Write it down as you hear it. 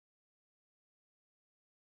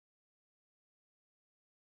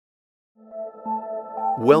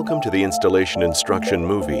Welcome to the installation instruction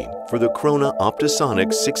movie for the KROHNE OPTISONIC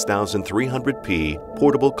 6300P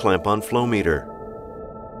portable clamp-on flowmeter.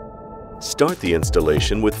 Start the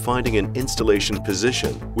installation with finding an installation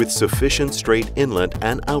position with sufficient straight inlet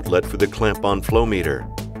and outlet for the clamp-on flowmeter.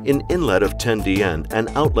 An inlet of 10 dN and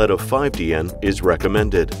outlet of 5 dN is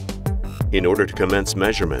recommended. In order to commence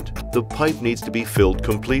measurement, the pipe needs to be filled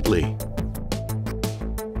completely.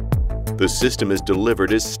 The system is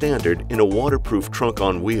delivered as standard in a waterproof trunk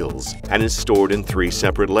on wheels and is stored in 3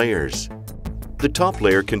 separate layers. The top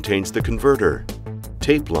layer contains the converter,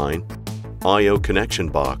 tape line, I/O connection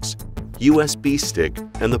box, USB stick,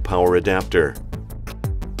 and the power adapter.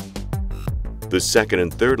 The second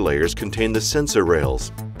and third layers contain the sensor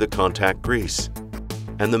rails, the contact grease,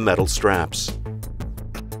 and the metal straps.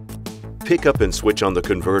 Pick up and switch on the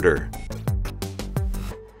converter.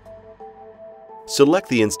 Select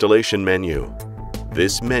the installation menu.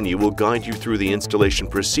 This menu will guide you through the installation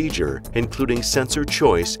procedure, including sensor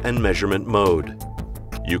choice and measurement mode.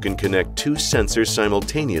 You can connect 2 sensors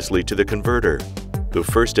simultaneously to the converter. The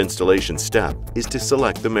first installation step is to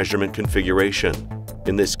select the measurement configuration.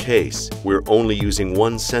 In this case, we're only using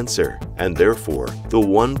 1 sensor, and therefore, the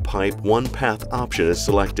one pipe, one path option is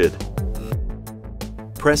selected.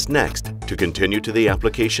 Press Next to continue to the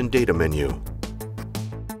Application Data menu.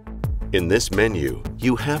 In this menu,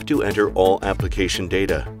 you have to enter all application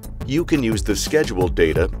data. You can use the scheduled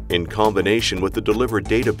data in combination with the delivered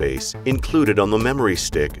database included on the memory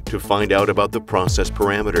stick to find out about the process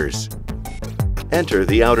parameters. Enter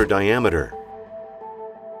the outer diameter.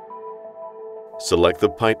 Select the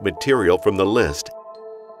pipe material from the list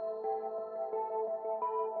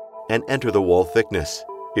and enter the wall thickness.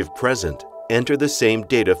 If present, enter the same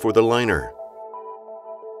data for the liner.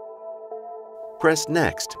 Press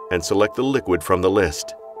Next and select the liquid from the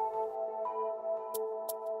list.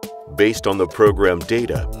 Based on the program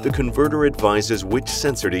data, the converter advises which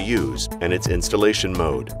sensor to use and its installation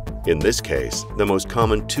mode. In this case, the most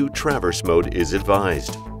common 2 traverse mode is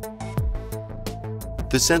advised.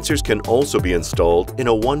 The sensors can also be installed in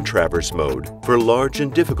a 1 traverse mode for large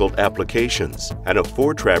and difficult applications and a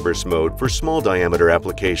 4 traverse mode for small diameter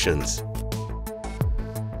applications.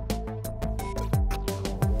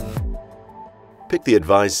 Pick the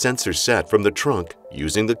advised sensor set from the trunk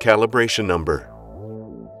using the calibration number.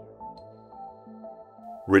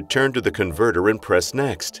 Return to the converter and press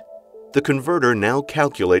Next. The converter now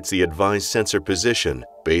calculates the advised sensor position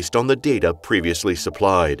based on the data previously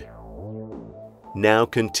supplied. Now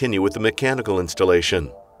continue with the mechanical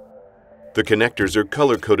installation. The connectors are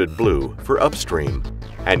color-coded blue for upstream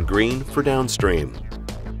and green for downstream.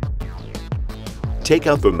 Take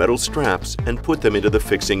out the metal straps and put them into the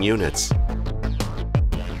fixing units.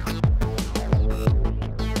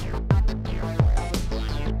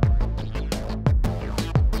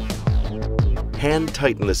 Hand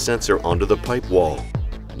tighten the sensor onto the pipe wall.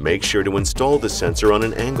 Make sure to install the sensor on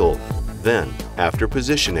an angle. Then, after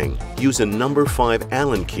positioning, use a number 5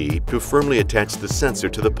 Allen key to firmly attach the sensor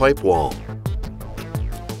to the pipe wall.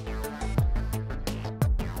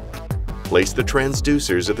 Place the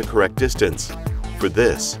transducers at the correct distance. For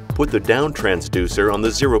this, put the down transducer on the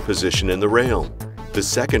 0 position in the rail. The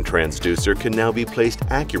second transducer can now be placed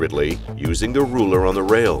accurately using the ruler on the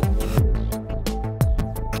rail.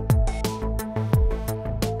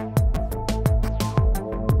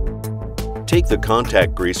 Take the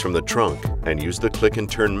contact grease from the trunk and use the click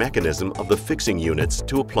and turn mechanism of the fixing units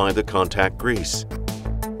to apply the contact grease.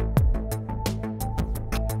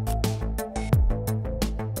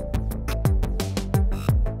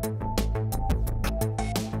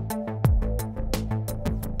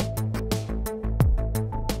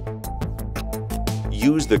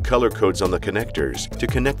 Use the color codes on the connectors to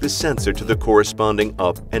connect the sensor to the corresponding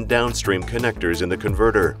up and downstream connectors in the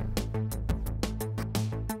converter.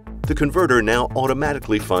 The converter now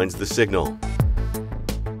automatically finds the signal.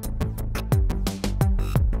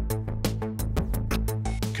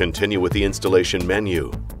 Continue with the installation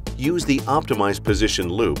menu. Use the Optimize Position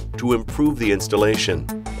loop to improve the installation.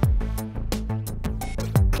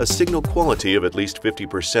 A signal quality of at least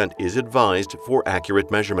 50% is advised for accurate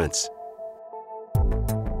measurements.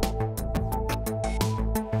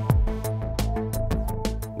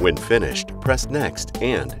 When finished, press Next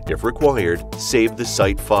and, if required, save the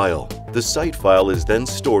site file. The site file is then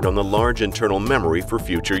stored on the large internal memory for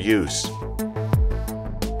future use.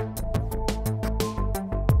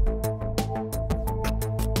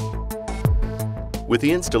 With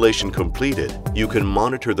the installation completed, you can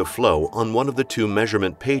monitor the flow on one of the 2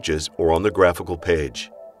 measurement pages or on the graphical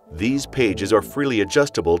page. These pages are freely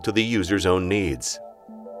adjustable to the user's own needs.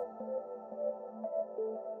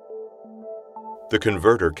 The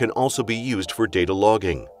converter can also be used for data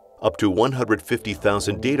logging. Up to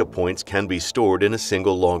 150,000 data points can be stored in a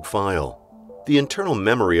single log file. The internal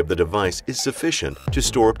memory of the device is sufficient to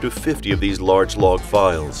store up to 50 of these large log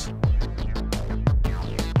files.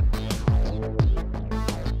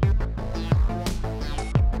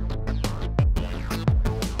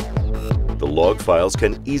 The log files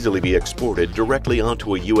can easily be exported directly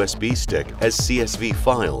onto a USB stick as CSV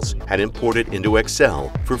files and imported into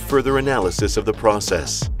Excel for further analysis of the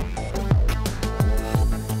process.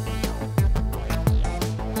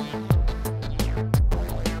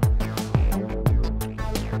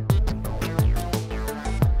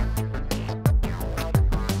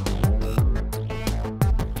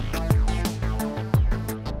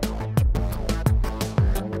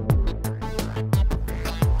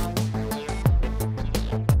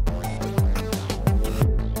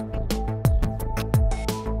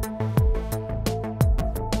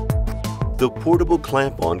 The portable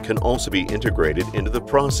clamp-on can also be integrated into the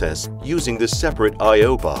process using the separate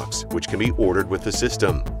I/O box, which can be ordered with the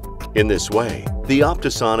system. In this way, the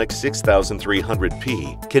OPTISONIC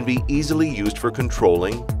 6300P can be easily used for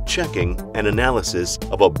controlling, checking, and analysis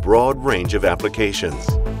of a broad range of applications.